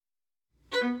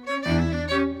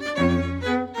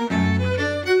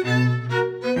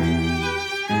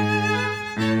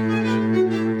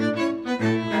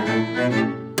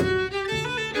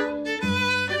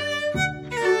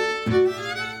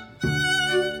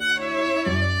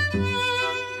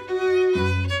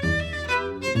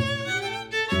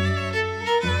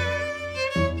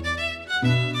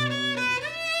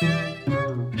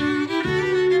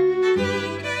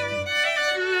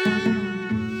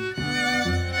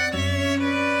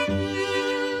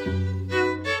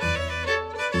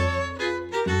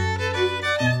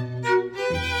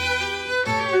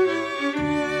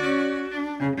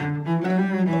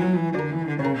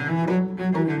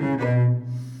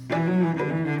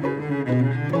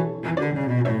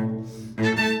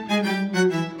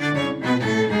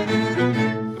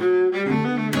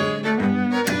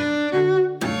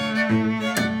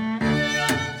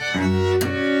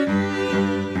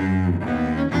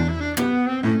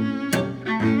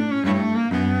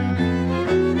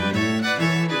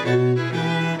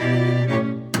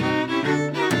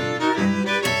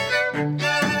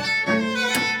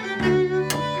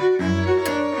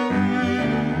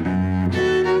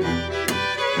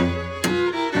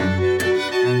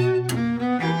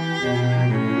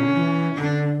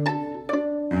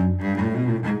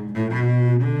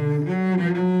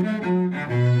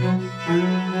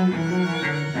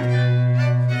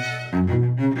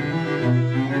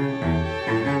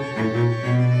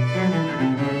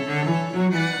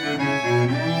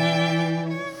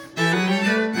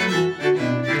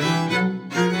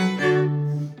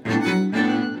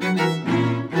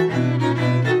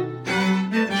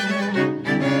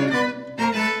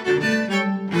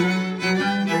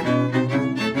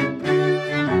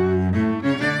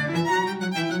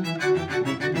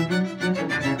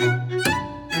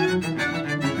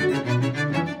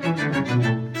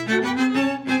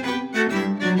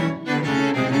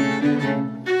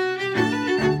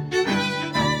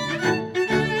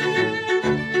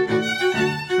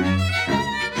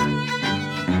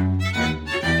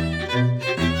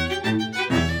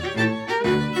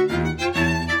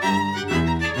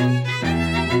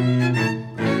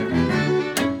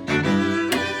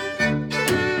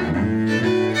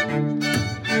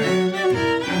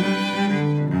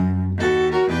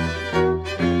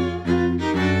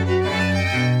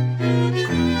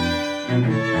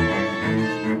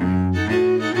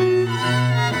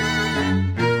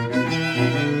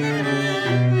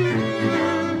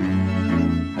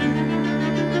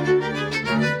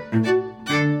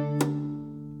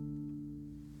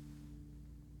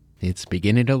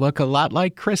beginning to look a lot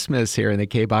like Christmas here in the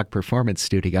KBACH Performance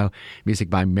Studio. Music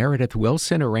by Meredith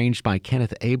Wilson, arranged by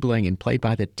Kenneth Abling and played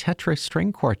by the Tetra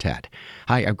String Quartet.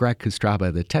 Hi, I'm Greg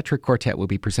Kostraba. The Tetra Quartet will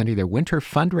be presenting their winter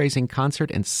fundraising concert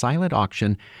and silent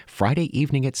auction Friday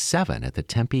evening at 7 at the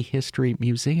Tempe History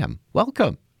Museum.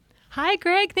 Welcome. Hi,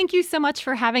 Greg. Thank you so much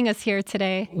for having us here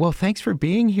today. Well, thanks for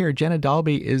being here. Jenna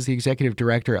Dalby is the executive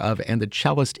director of and the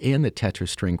cellist in the Tetra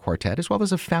String Quartet, as well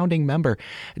as a founding member.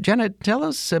 Jenna, tell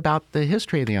us about the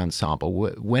history of the ensemble.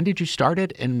 When did you start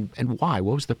it and why?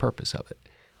 What was the purpose of it?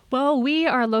 Well, we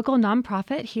are a local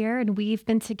nonprofit here, and we've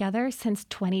been together since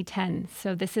 2010.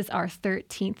 So this is our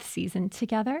 13th season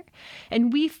together.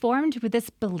 And we formed with this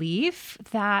belief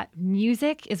that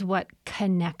music is what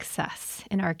connects us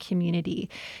in our community.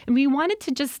 And we wanted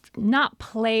to just not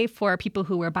play for people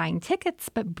who were buying tickets,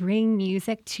 but bring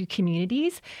music to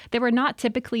communities that were not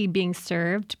typically being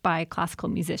served by classical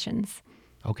musicians.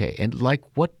 Okay, and like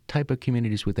what type of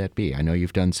communities would that be? I know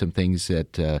you've done some things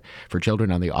that for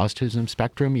children on the autism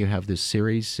spectrum. You have this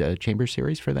series, chamber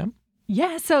series for them?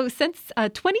 Yeah, so since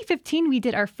 2015, we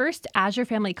did our first Azure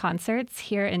Family Concerts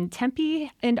here in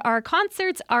Tempe, and our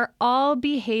concerts are all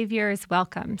behaviors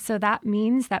welcome. So that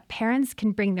means that parents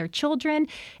can bring their children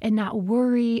and not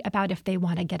worry about if they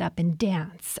want to get up and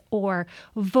dance or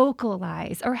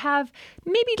vocalize or have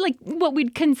maybe like what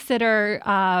we'd consider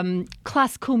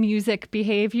classical music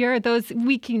behavior. Those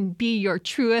we can be your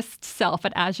truest self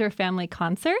at Azure Family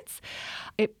Concerts.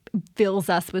 It fills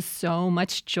us with so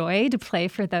much joy to play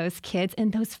for those kids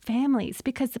and those families,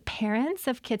 because the parents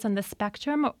of kids on the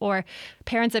spectrum or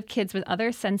parents of kids with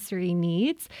other sensory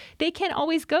needs, they can't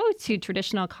always go to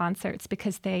traditional concerts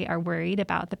because they are worried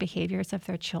about the behaviors of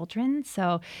their children.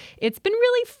 So it's been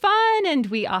really fun, and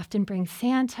we often bring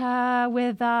Santa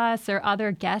with us or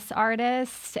other guest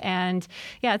artists, and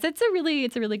yeah, it's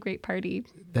a really great party.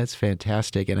 That's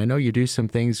fantastic. And I know you do some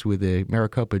things with the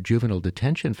Maricopa Juvenile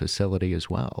Detention Facility as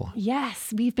well.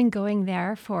 Yes, we've been going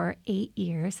there for 8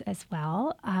 years as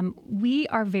well. We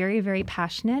are very, very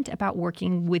passionate about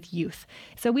working with youth.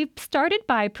 So we've started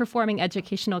by performing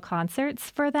educational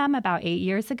concerts for them about 8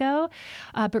 years ago.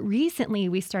 But recently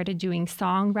we started doing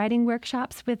songwriting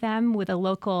workshops with them with a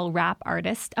local rap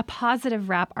artist, a positive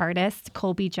rap artist,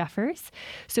 Colby Jeffers.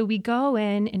 So we go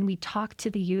in and we talk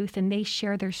to the youth, and they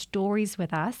share their stories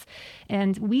with us.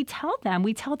 And we tell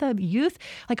the youth,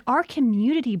 like, our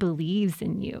community believes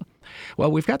in you.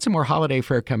 Well, we've got some more holiday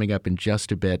fare coming up in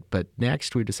just a bit, but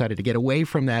next we decided to get away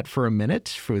from that for a minute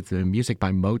for the music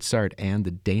by Mozart and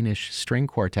the Danish String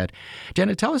Quartet.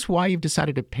 Jenna, tell us why you've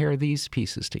decided to pair these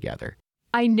pieces together.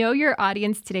 I know your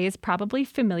audience today is probably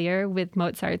familiar with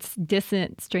Mozart's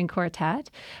Dissonant String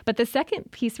Quartet, but the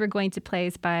second piece we're going to play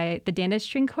is by the Danish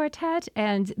String Quartet,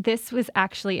 and this was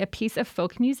actually a piece of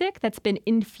folk music that's been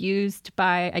infused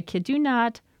by, I kid you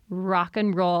not, rock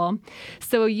and roll.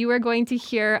 So you are going to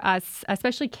hear us,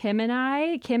 especially Kim and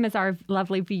I. Kim is our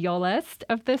lovely violist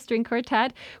of the string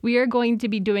quartet. We are going to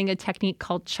be doing a technique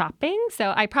called chopping.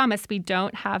 So I promise we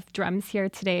don't have drums here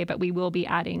today, but we will be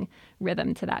adding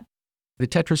rhythm to that. The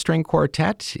Tetra String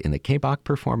Quartet in the KBACH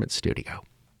Performance Studio.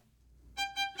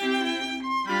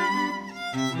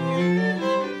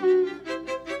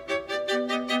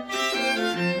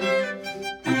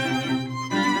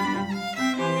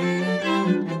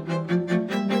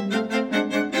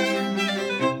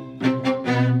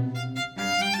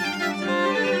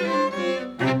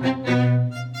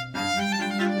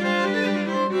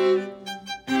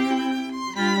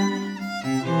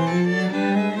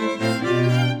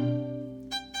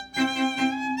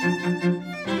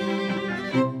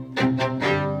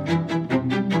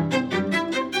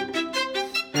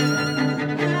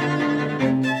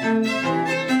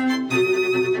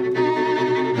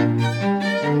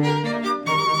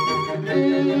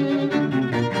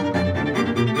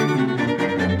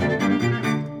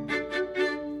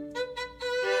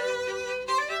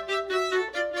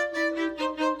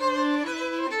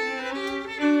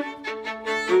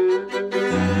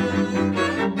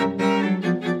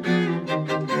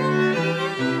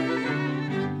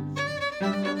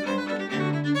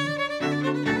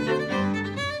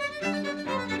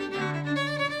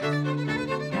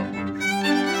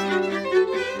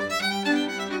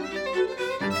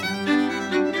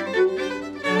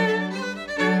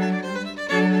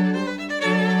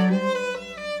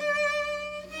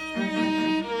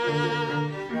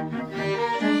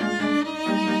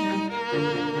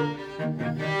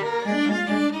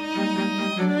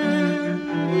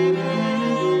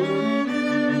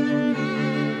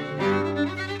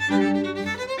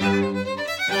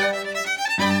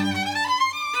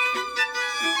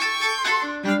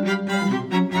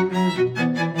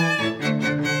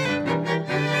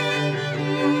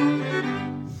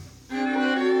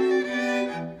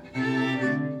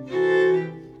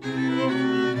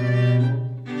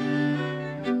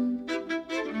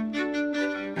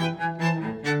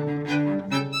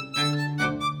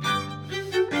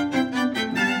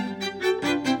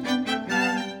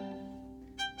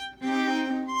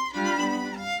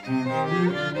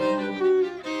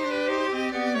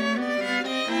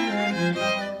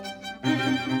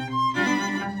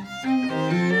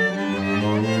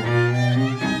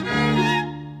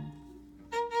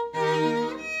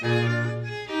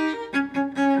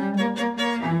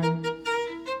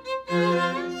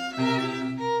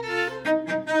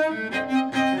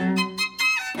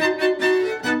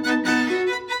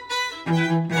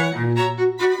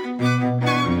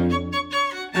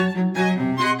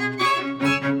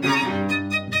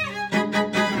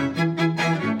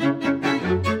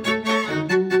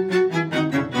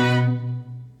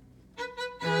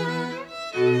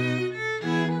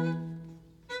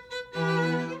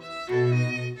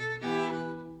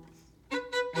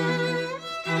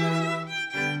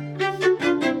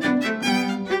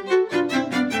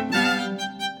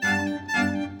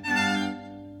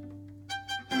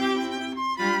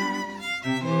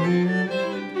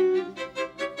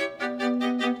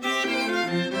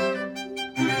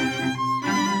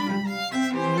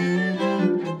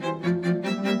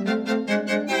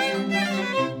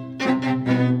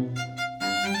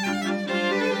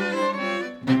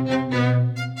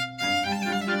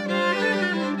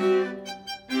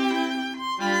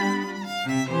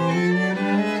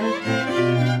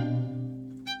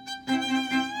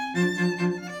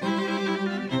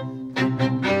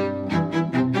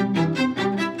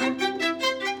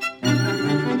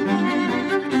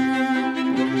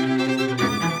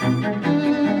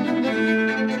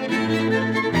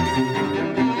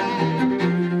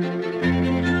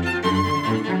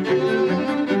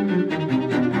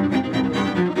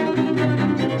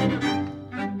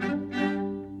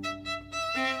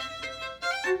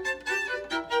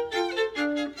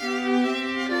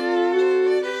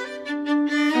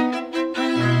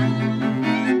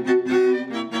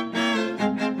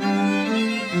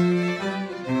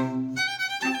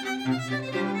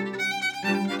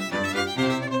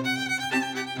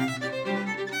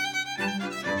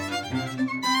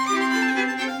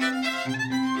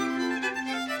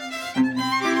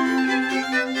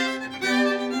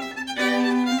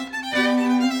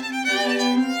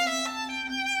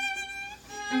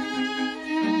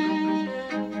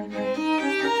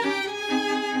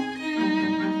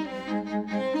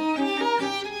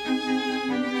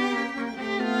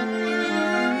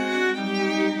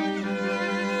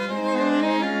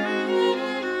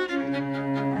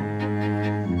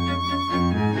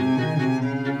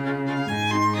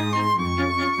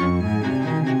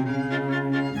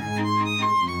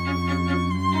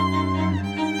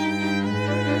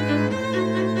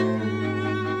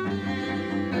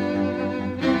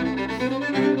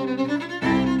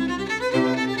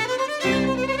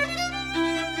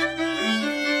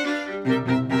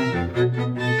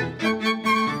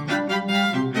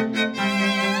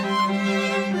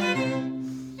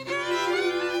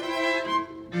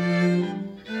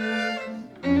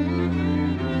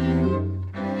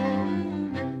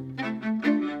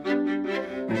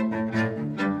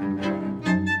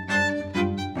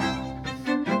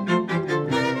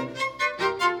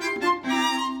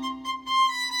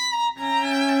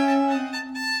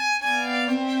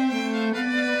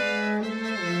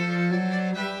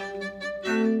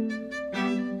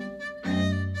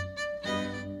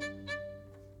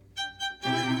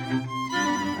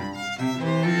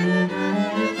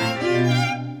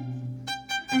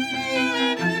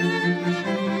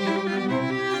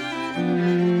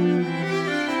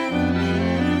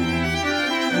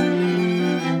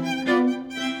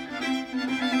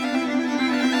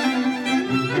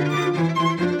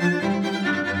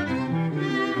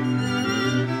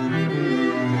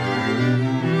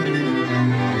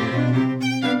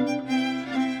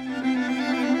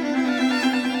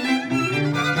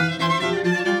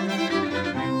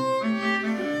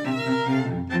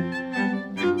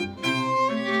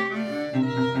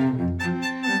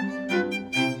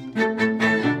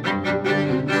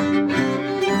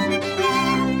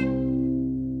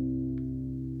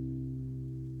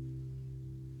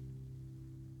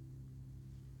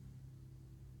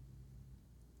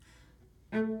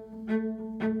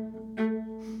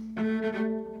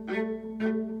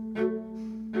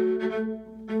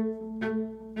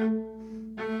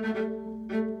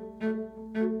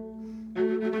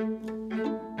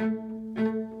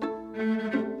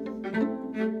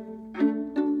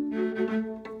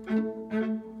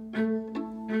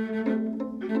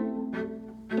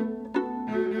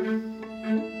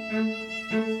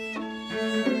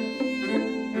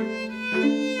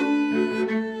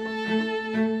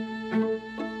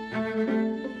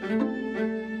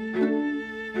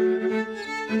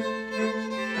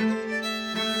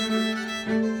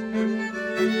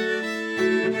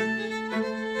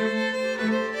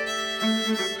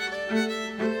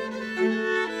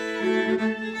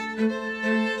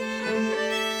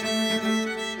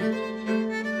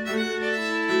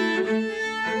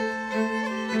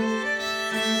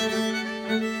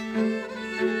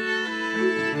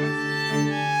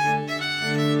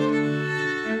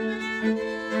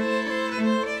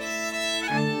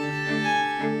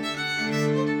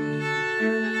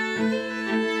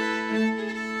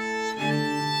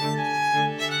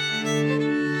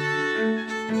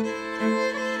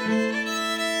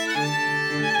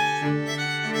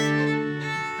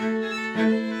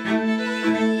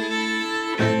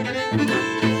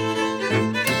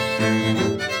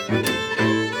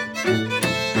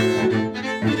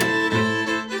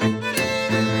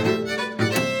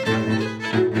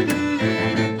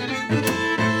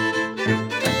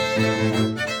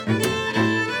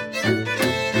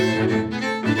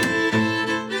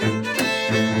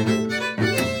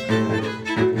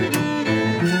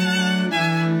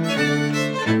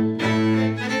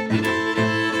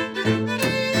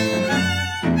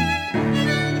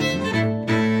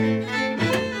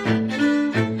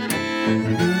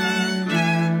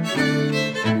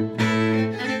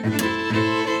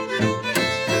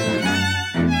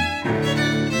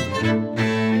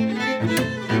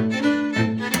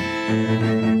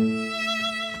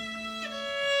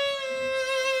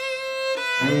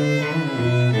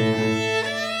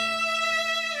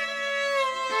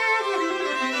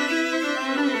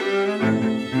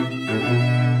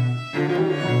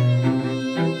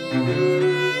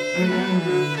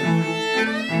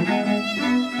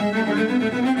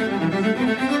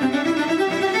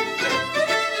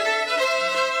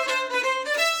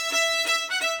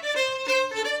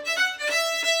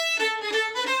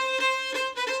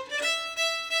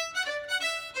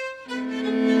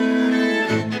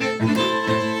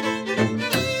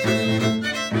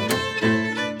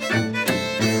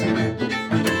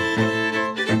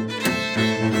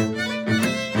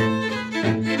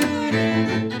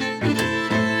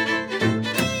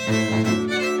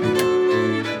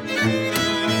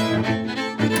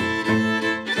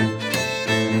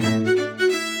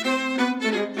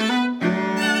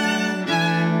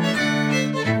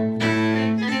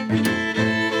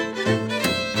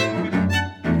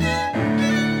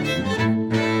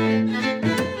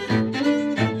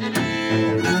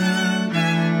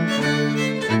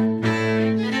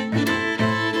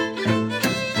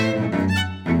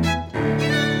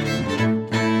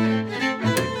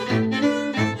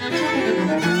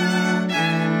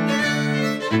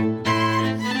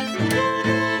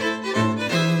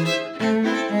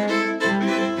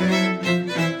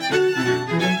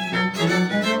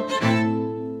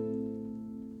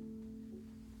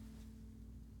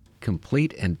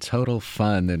 Complete and total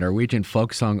fun. The Norwegian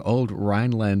folk song Old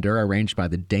Rhinelander, arranged by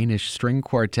the Danish String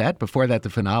Quartet. Before that, the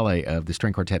finale of the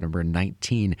String Quartet number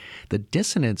 19, the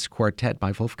Dissonance Quartet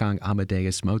by Wolfgang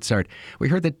Amadeus Mozart. We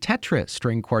heard the Tetra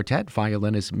String Quartet,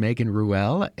 violinist Megan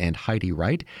Ruel and Heidi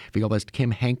Wright, violist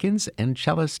Kim Hankins, and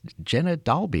cellist Jenna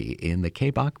Dalby in the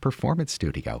KBACH Performance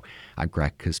Studio. I'm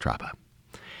Greg Kostraba.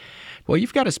 Well,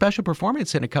 you've got a special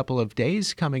performance in a couple of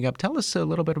days coming up. Tell us a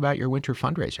little bit about your winter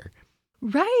fundraiser.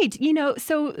 Right.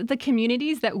 So the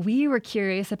communities that we were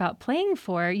curious about playing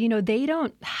for, they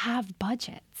don't have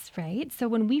budgets, right? So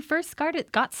when we first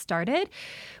got started,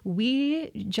 we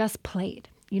just played.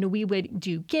 We would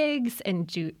do gigs and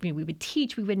we would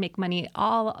teach, we would make money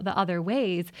all the other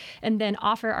ways, and then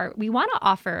we want to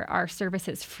offer our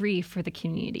services free for the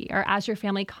community. Our Azure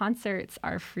Family concerts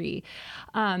are free.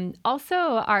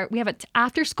 Also, we have an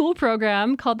after-school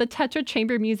program called the Tetra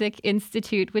Chamber Music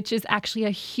Institute, which is actually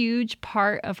a huge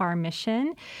part of our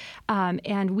mission.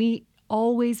 And we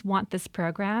always want this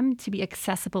program to be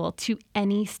accessible to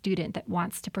any student that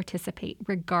wants to participate,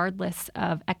 regardless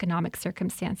of economic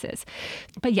circumstances.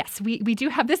 But yes, we do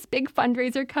have this big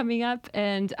fundraiser coming up,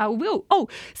 and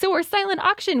so our silent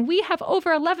auction, we have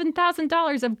over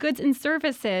 $11,000 of goods and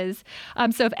services.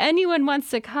 So if anyone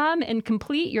wants to come and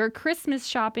complete your Christmas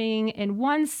shopping in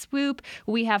one swoop,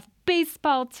 we have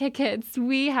baseball tickets,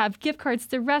 we have gift cards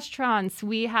to restaurants,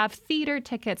 we have theater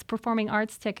tickets, performing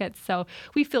arts tickets. So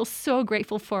we feel so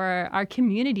grateful for our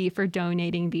community for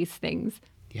donating these things.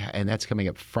 Yeah, and that's coming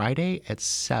up Friday at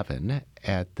 7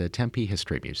 at the Tempe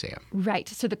History Museum. Right.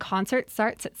 So the concert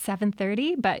starts at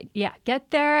 7:30, but yeah, get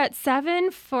there at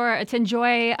 7 to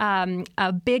enjoy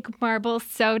a big marble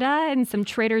soda and some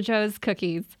Trader Joe's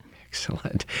cookies.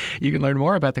 Excellent. You can learn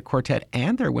more about the quartet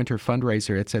and their winter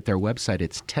fundraiser. It's at their website.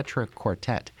 It's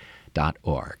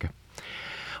tetraquartet.org.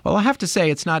 Well, I have to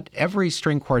say, it's not every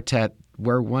string quartet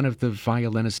where one of the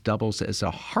violinists doubles as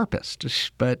a harpist,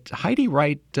 but Heidi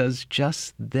Wright does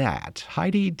just that.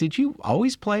 Heidi, did you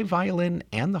always play violin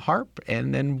and the harp?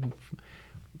 And then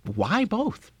why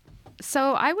both?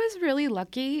 So I was really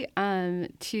lucky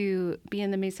to be in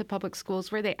the Mesa Public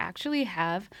Schools, where they actually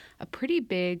have a pretty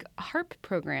big harp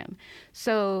program.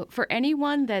 So for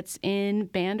anyone that's in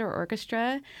band or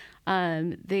orchestra,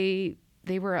 they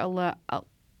were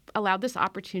allowed this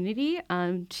opportunity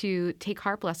to take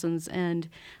harp lessons, and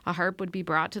a harp would be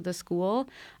brought to the school.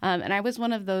 And I was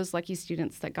one of those lucky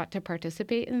students that got to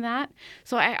participate in that.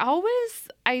 So I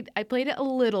played it a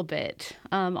little bit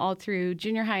all through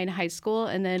junior high and high school.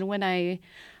 And then when I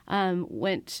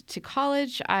went to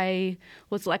college, I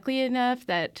was lucky enough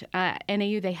that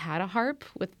NAU, they had a harp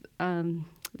with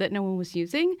that no one was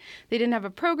using. They didn't have a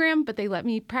program, but they let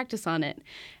me practice on it.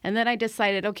 And then I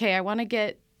decided, okay, I want to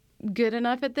get good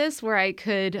enough at this where I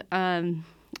could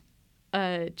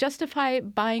justify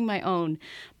buying my own,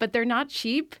 but they're not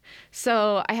cheap.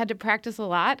 So I had to practice a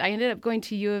lot. I ended up going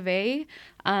to U of A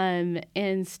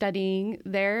and studying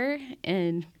there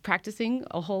and practicing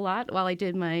a whole lot while I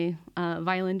did my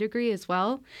violin degree as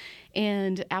well.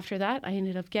 And after that, I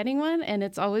ended up getting one, and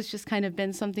it's always just kind of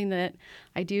been something that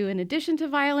I do in addition to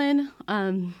violin.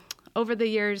 over the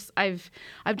years, I've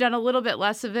done a little bit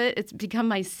less of it. It's become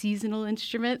my seasonal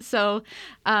instrument. So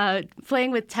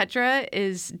playing with Tetra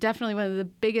is definitely one of the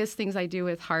biggest things I do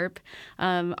with harp.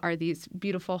 Are these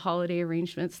beautiful holiday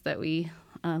arrangements that we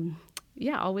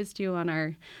always do on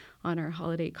our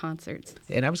holiday concerts.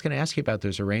 And I was going to ask you about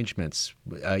those arrangements.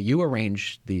 You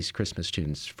arrange these Christmas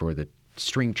tunes for the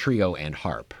string trio and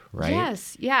harp, right?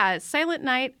 Yes. Yeah. Silent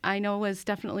Night, I know, was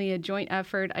definitely a joint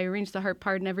effort. I arranged the harp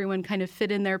part and everyone kind of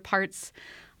fit in their parts.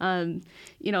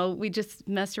 We just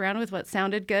messed around with what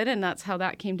sounded good, and that's how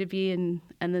that came to be. And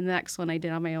then the next one I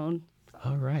did on my own.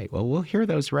 All right. Well, we'll hear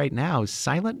those right now.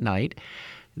 Silent Night,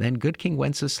 then Good King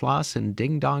Wenceslas and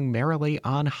Ding Dong Merrily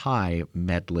on High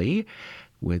medley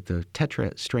with the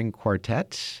Tetra String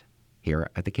Quartet here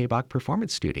at the KBACH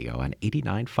Performance Studio on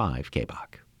 89.5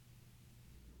 KBACH.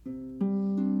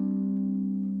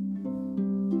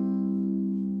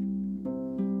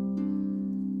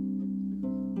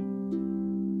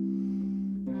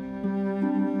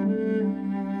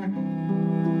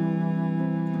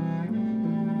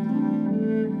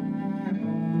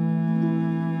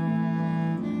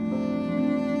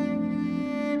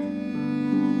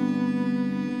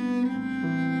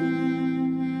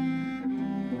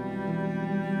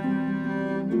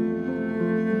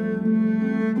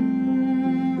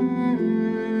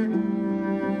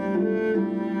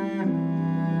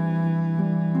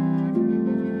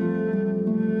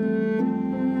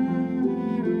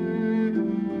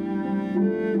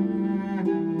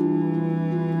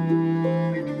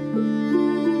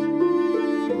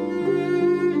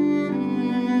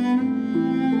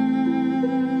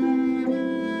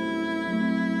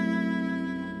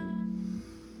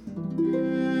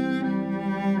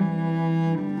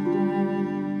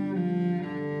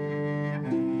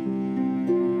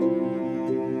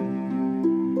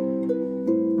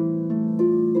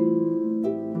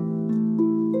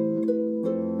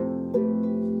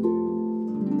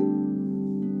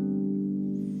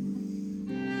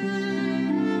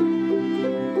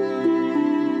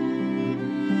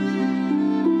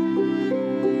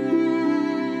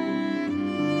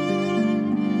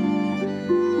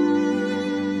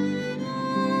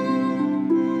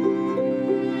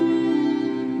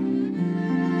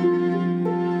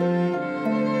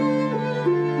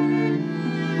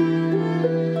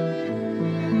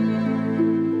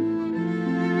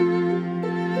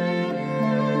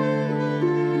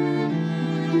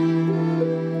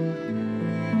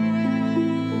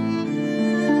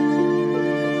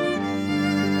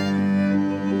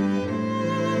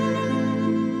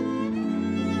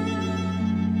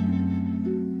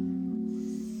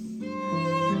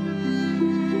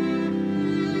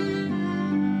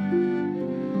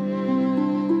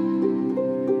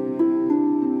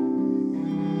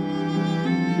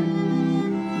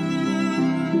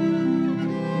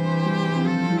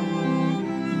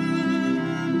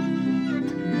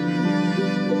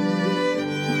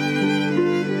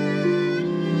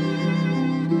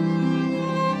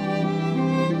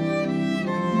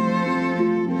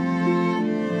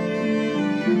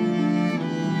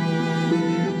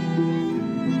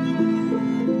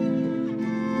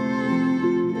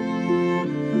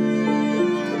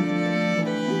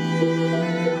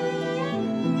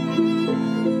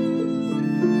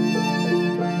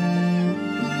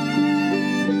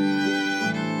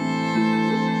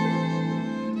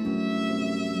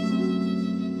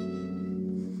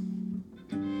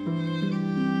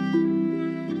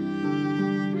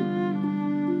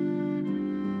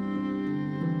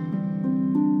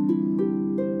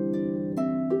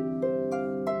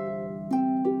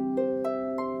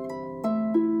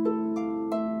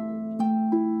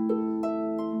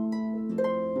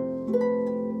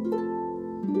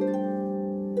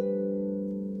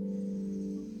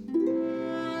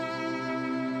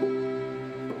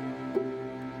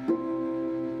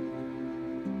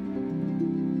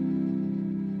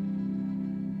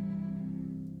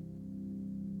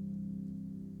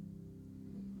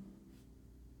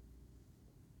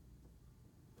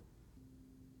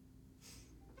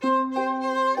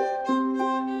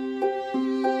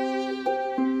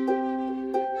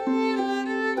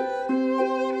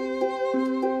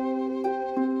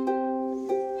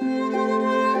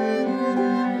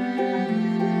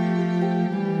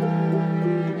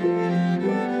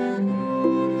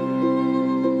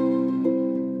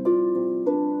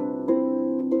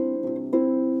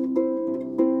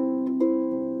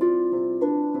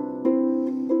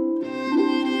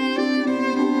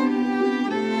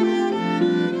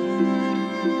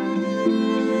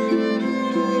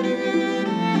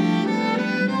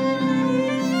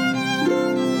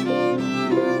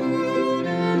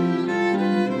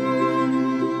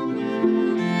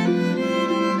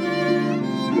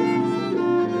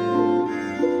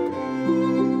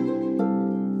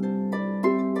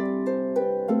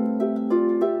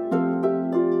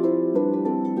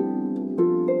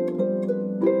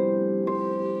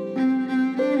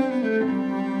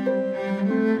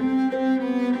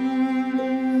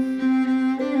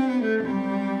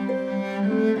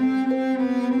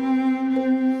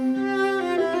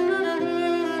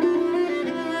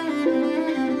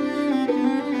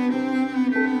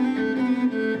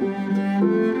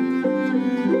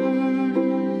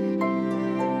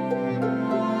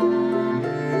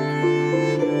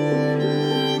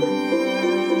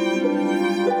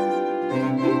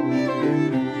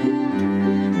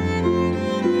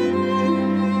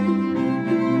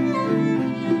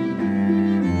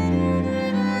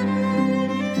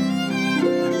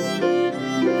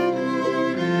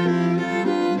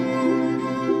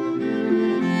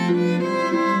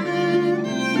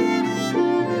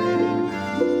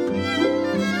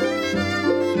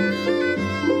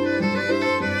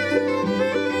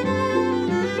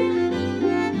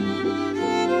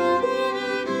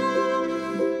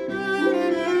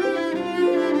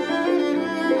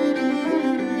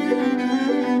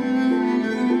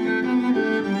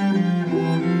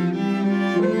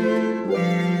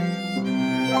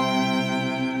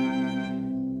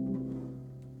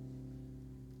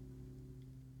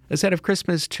 A set of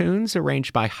Christmas tunes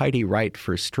arranged by Heidi Wright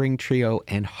for string trio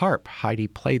and harp. Heidi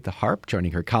played the harp,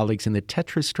 joining her colleagues in the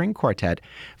Tetra String Quartet.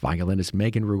 Violinist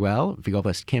Megan Ruel,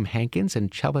 violist Kim Hankins, and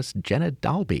cellist Jenna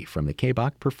Dalby from the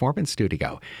KBACH Performance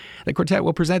Studio. The quartet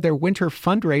will present their winter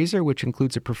fundraiser, which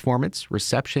includes a performance,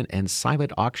 reception, and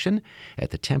silent auction at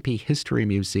the Tempe History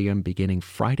Museum beginning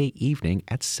Friday evening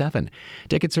at 7.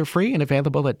 Tickets are free and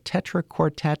available at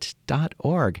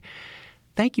tetraquartet.org.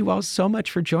 Thank you all so much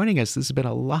for joining us. This has been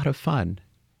a lot of fun.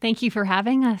 Thank you for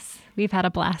having us. We've had a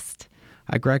blast.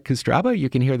 I'm Greg Kostraba. You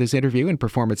can hear this interview and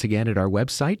performance again at our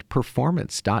website,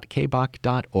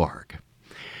 performance.kbach.org.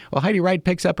 Well, Heidi Wright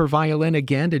picks up her violin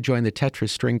again to join the Tetra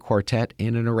String Quartet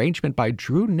in an arrangement by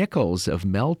Drew Nichols of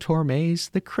Mel Torme's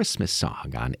The Christmas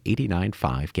Song on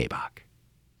 89.5 KBACH.